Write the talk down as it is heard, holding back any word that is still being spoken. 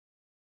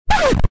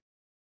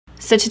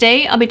So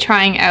today I'll be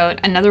trying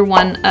out another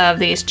one of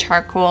these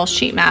charcoal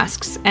sheet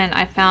masks, and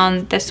I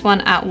found this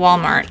one at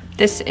Walmart.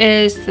 This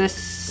is the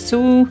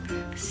Soo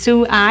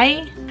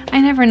Ae.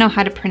 I never know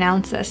how to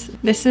pronounce this.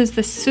 This is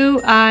the Soo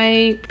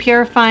Ae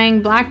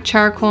Purifying Black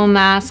Charcoal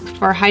Mask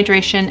for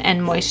hydration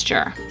and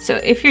moisture. So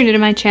if you're new to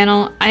my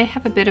channel, I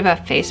have a bit of a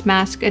face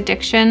mask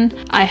addiction.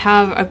 I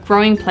have a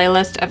growing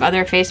playlist of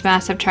other face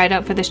masks I've tried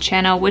out for this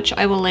channel, which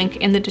I will link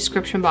in the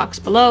description box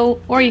below,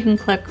 or you can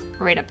click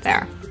right up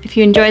there. If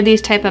you enjoyed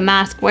these type of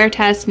mask wear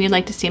tests and you'd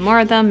like to see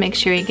more of them, make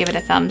sure you give it a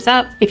thumbs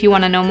up. If you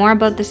want to know more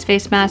about this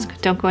face mask,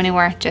 don't go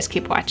anywhere, just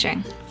keep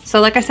watching. So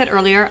like I said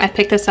earlier, I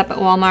picked this up at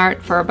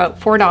Walmart for about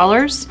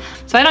 $4.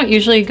 So I don't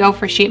usually go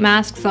for sheet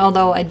masks,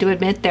 although I do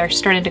admit they're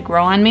starting to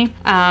grow on me.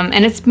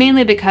 And it's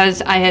mainly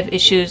because I have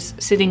issues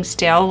sitting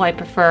still. I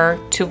prefer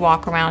to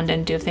walk around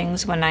and do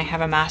things when I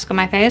have a mask on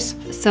my face.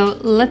 So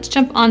let's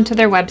jump onto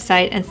their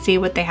website and see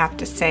what they have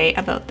to say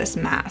about this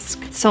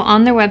mask. So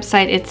on their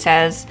website it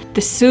says,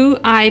 the Soo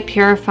Ae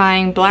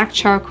Purifying Black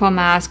Charcoal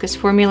Mask is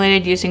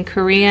formulated using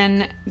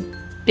Korean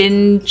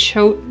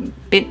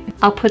binchotan.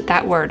 I'll put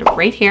that word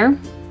right here,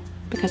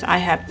 because I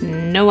have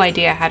no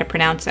idea how to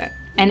pronounce it.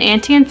 An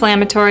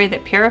anti-inflammatory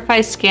that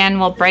purifies skin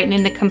while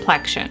brightening the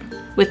complexion.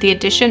 With the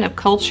addition of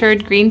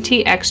cultured green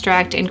tea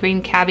extract and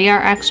green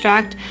caviar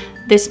extract,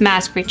 this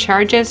mask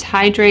recharges,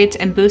 hydrates,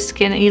 and boosts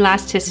skin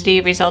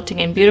elasticity, resulting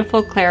in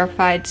beautiful,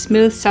 clarified,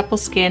 smooth, supple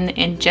skin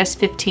in just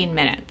 15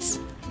 minutes.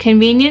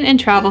 Convenient and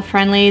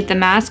travel-friendly, the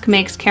mask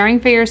makes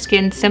caring for your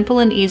skin simple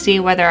and easy,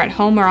 whether at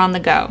home or on the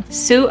go.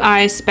 Soo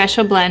Ae's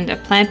special blend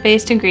of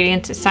plant-based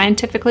ingredients is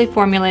scientifically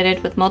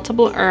formulated with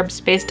multiple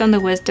herbs based on the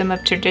wisdom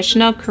of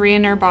traditional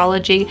Korean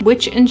herbology,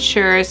 which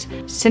ensures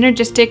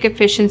synergistic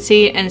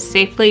efficiency and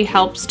safely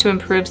helps to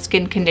improve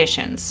skin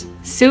conditions.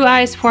 Soo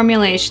Ae's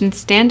formulations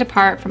stand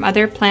apart from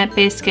other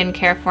plant-based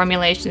skincare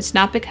formulations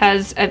not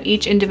because of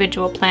each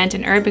individual plant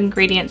and herb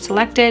ingredient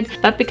selected,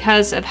 but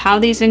because of how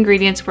these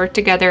ingredients work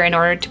together in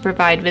order to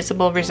provide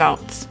visible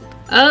results.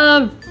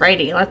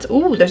 Alrighty,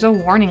 ooh, there's a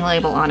warning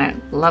label on it.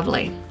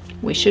 Lovely.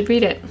 We should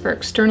read it. For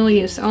external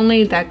use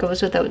only, that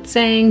goes without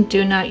saying.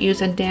 Do not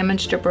use on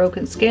damaged or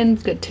broken skin.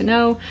 Good to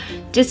know.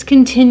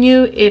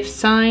 Discontinue if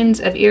signs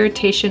of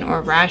irritation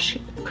or rash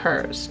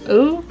occurs.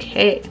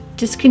 Okay.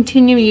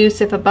 Discontinue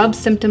use if above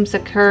symptoms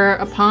occur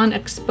upon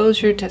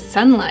exposure to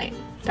sunlight.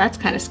 That's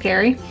kind of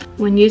scary.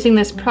 When using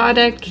this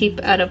product,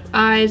 keep out of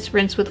eyes,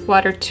 rinse with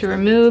water to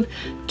remove.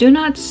 Do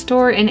not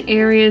store in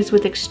areas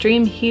with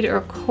extreme heat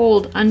or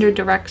cold under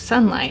direct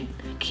sunlight.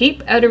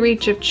 Keep out of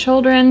reach of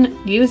children.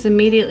 Use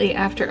immediately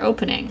after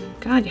opening.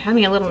 God, you have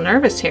me a little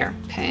nervous here.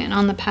 Okay, and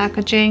on the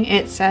packaging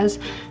it says,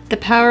 the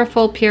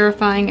powerful,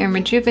 purifying, and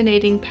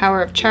rejuvenating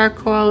power of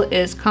charcoal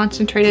is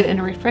concentrated in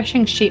a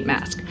refreshing sheet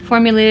mask,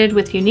 formulated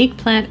with unique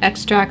plant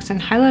extracts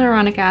and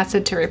hyaluronic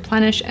acid to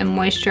replenish and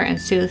moisture and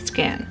soothe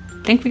skin.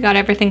 I think we got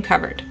everything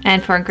covered.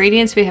 And for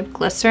ingredients, we have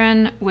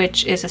glycerin,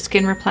 which is a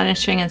skin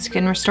replenishing and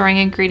skin restoring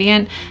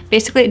ingredient.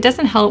 Basically, it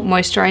doesn't help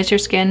moisturize your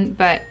skin,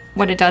 but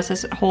what it does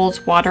is it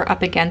holds water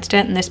up against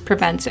it, and this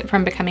prevents it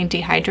from becoming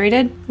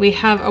dehydrated. We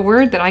have a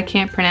word that I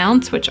can't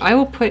pronounce, which I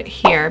will put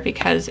here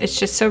because it's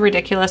just so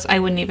ridiculous I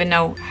wouldn't even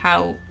know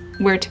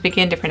where to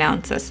begin to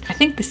pronounce this. I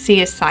think the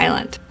C is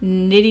silent.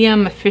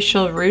 Nidium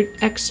official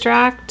root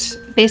extract.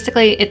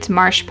 Basically, it's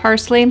marsh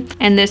parsley,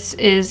 and this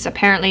is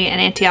apparently an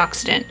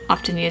antioxidant,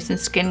 often used in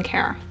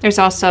skincare. There's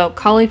also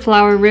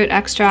cauliflower root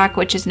extract,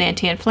 which is an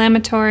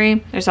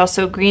anti-inflammatory. There's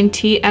also green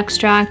tea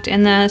extract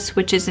in this,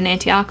 which is an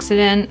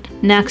antioxidant.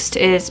 Next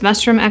is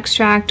mushroom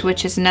extract,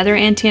 which is another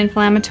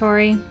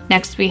anti-inflammatory.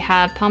 Next we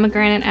have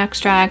pomegranate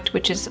extract,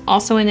 which is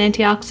also an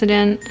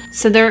antioxidant.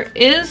 So there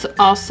is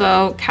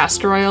also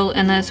castor oil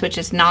in this, which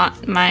is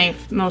not my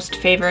most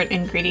favorite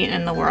ingredient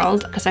in the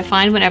world, because I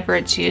find whenever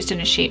it's used in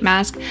a sheet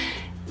mask,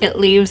 it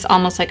leaves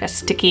almost like a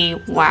sticky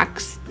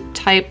wax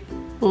type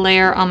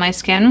layer on my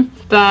skin.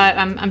 But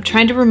I'm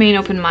trying to remain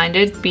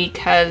open-minded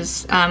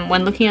because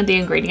when looking at the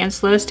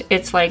ingredients list,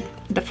 it's like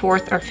the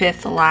 4th or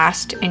 5th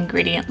last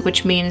ingredient,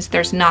 which means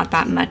there's not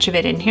that much of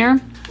it in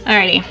here.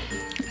 Alrighty,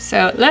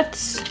 so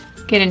let's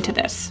get into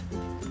this.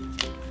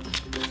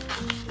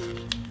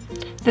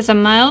 There's a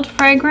mild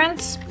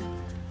fragrance,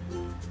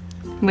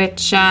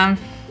 which I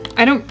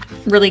don't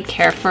really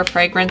care for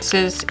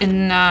fragrances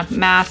in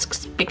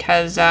masks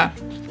because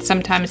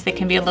sometimes they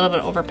can be a little bit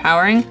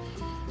overpowering.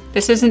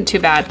 This isn't too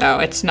bad though.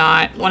 It's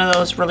not one of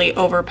those really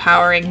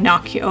overpowering,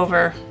 knock you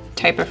over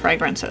type of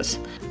fragrances.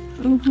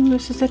 Ooh,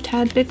 this is a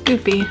tad bit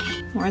goopy.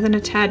 More than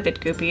a tad bit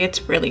goopy,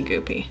 it's really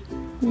goopy.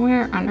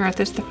 Where on earth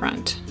is the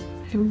front?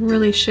 I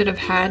really should have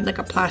had like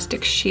a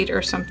plastic sheet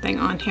or something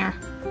on here.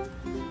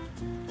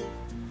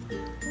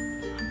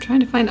 I'm trying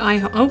to find eye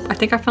holes. Oh, I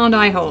think I found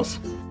eye holes.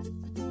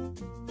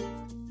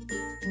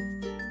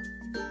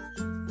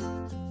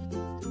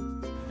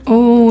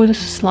 Oh, this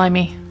is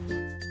slimy.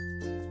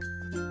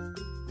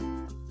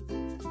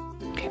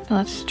 Okay,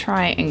 let's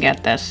try and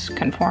get this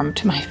conformed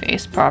to my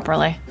face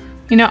properly.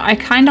 You know, I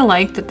kind of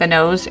like that the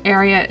nose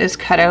area is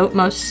cut out.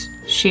 Most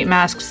sheet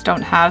masks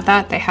don't have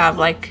that. They have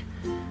like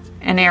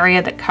an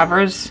area that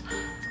covers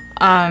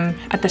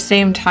At the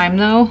same time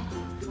though,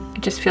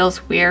 it just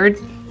feels weird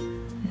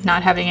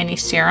not having any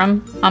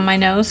serum on my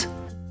nose.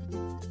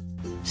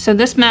 So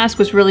this mask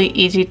was really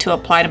easy to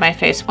apply to my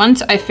face.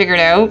 Once I figured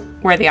out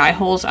where the eye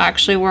holes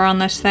actually were on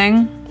this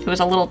thing, it was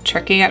a little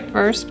tricky at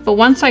first, but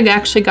once I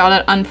actually got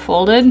it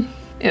unfolded,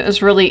 it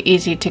was really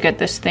easy to get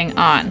this thing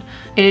on.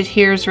 It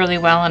adheres really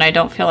well and I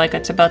don't feel like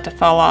it's about to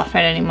fall off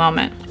at any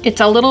moment.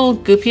 It's a little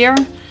goopier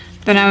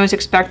than I was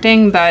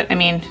expecting, but I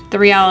mean, the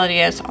reality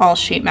is all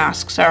sheet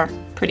masks are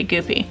pretty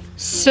goopy.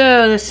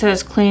 So this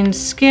says clean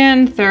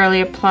skin, thoroughly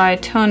apply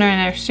toner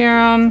and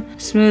serum,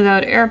 smooth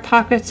out air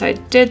pockets. I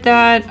did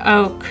that.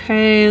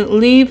 Okay,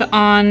 leave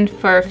on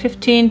for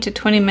 15 to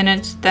 20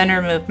 minutes, then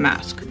remove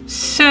mask.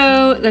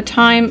 So the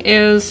time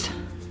is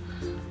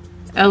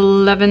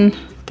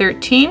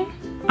 11:13.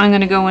 I'm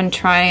gonna go and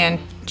try and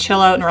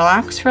chill out and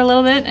relax for a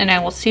little bit, and I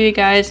will see you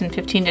guys in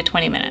 15 to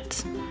 20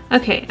 minutes.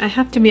 Okay, I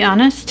have to be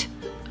honest.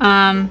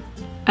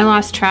 I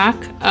lost track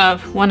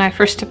of when I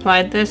first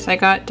applied this. I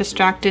got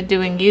distracted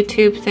doing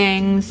YouTube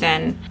things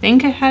and I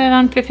think I had it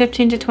on for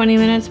 15 to 20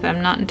 minutes, but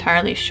I'm not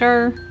entirely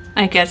sure.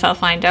 I guess I'll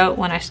find out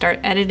when I start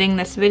editing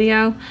this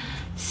video.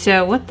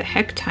 So what the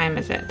heck time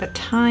is it? The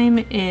time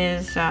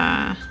is,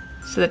 so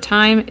the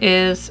time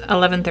is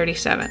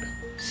 11:37.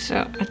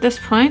 So at this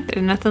point,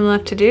 there's nothing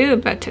left to do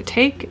but to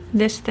take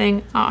this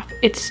thing off.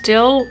 It's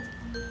still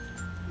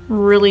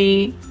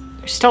really,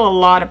 there's still a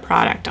lot of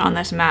product on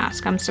this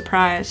mask. I'm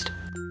surprised.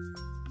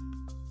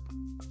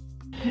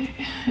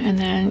 And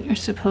then you're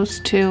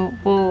supposed to,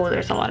 whoa,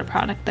 there's a lot of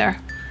product there.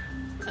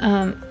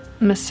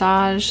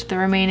 Massage the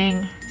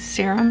remaining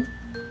serum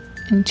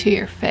into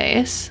your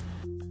face.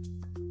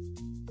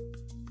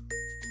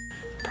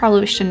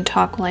 Probably shouldn't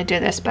talk while I do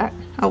this, but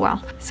oh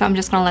well. So I'm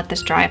just gonna let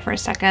this dry for a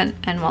second,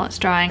 and while it's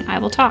drying, I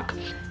will talk.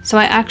 So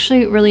I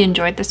actually really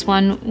enjoyed this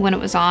one when it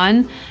was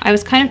on. I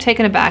was kind of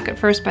taken aback at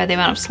first by the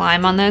amount of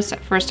slime on this.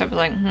 At first I was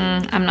like,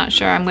 I'm not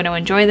sure I'm gonna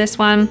enjoy this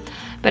one.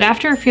 But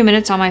after a few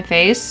minutes on my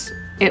face,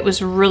 it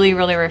was really,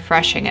 really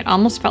refreshing. It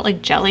almost felt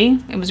like jelly.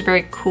 It was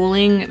very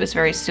cooling. It was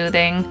very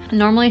soothing.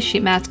 Normally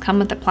sheet masks come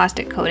with a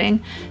plastic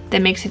coating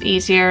that makes it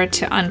easier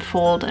to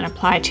unfold and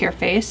apply to your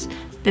face.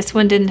 This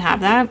one didn't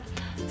have that.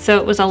 So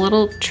it was a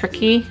little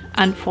tricky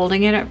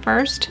unfolding it at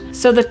first.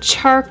 So the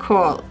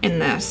charcoal in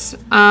this,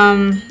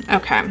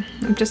 okay,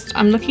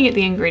 I'm looking at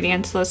the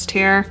ingredients list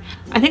here.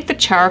 I think the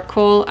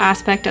charcoal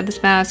aspect of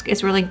this mask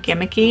is really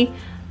gimmicky.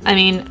 I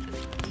mean,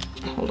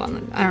 hold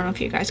on, I don't know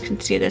if you guys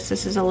can see this.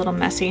 This is a little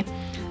messy,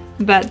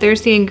 but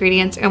there's the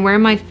ingredients, and where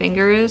my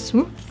finger is,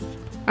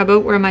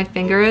 about where my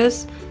finger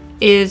is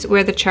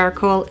where the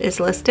charcoal is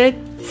listed.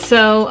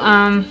 So,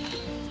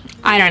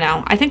 I don't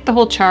know. I think the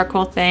whole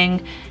charcoal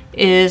thing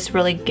is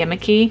really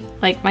gimmicky.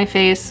 Like my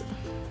face,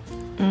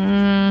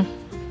 a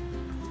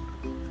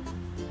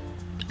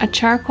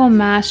charcoal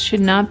mask should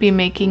not be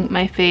making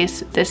my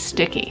face this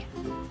sticky.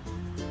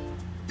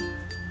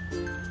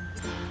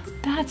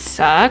 That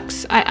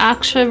sucks. I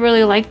actually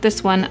really like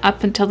this one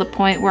up until the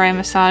point where I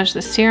massaged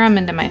the serum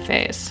into my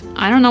face.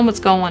 I don't know what's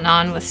going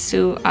on with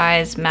Soo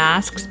Ae's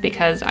masks,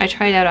 because I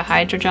tried out a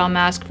hydrogel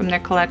mask from their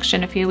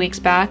collection a few weeks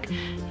back.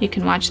 You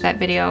can watch that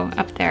video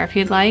up there if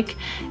you'd like.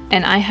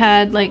 And I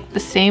had like the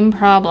same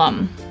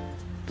problem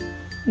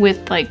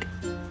with like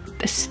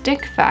the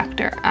stick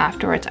factor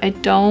afterwards. I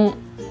don't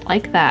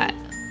like that.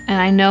 And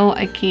I know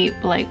I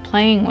keep like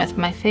playing with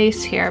my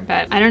face here,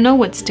 but I don't know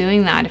what's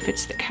doing that. If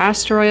it's the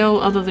castor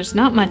oil, although there's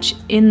not much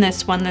in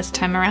this one this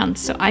time around,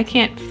 so I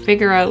can't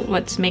figure out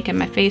what's making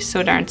my face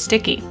so darn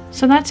sticky.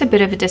 So that's a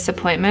bit of a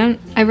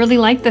disappointment. I really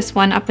liked this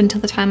one up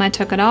until the time I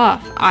took it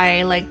off.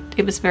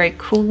 It was very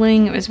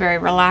cooling, it was very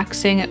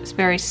relaxing, it was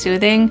very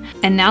soothing.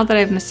 And now that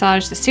I've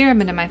massaged the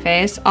serum into my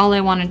face, all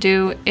I want to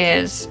do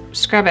is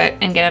scrub it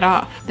and get it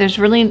off. There's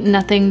really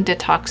nothing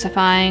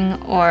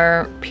detoxifying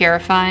or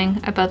purifying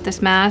about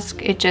this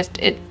mask. It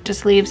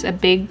just leaves a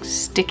big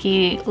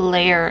sticky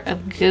layer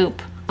of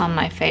goop on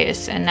my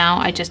face, and now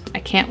I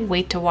can't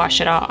wait to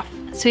wash it off.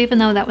 So even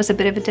though that was a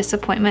bit of a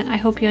disappointment, I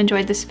hope you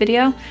enjoyed this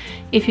video.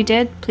 If you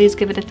did, please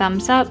give it a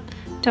thumbs up.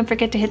 Don't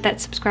forget to hit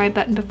that subscribe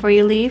button before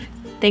you leave.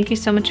 Thank you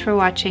so much for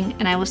watching,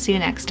 and I will see you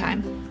next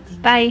time.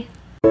 Bye!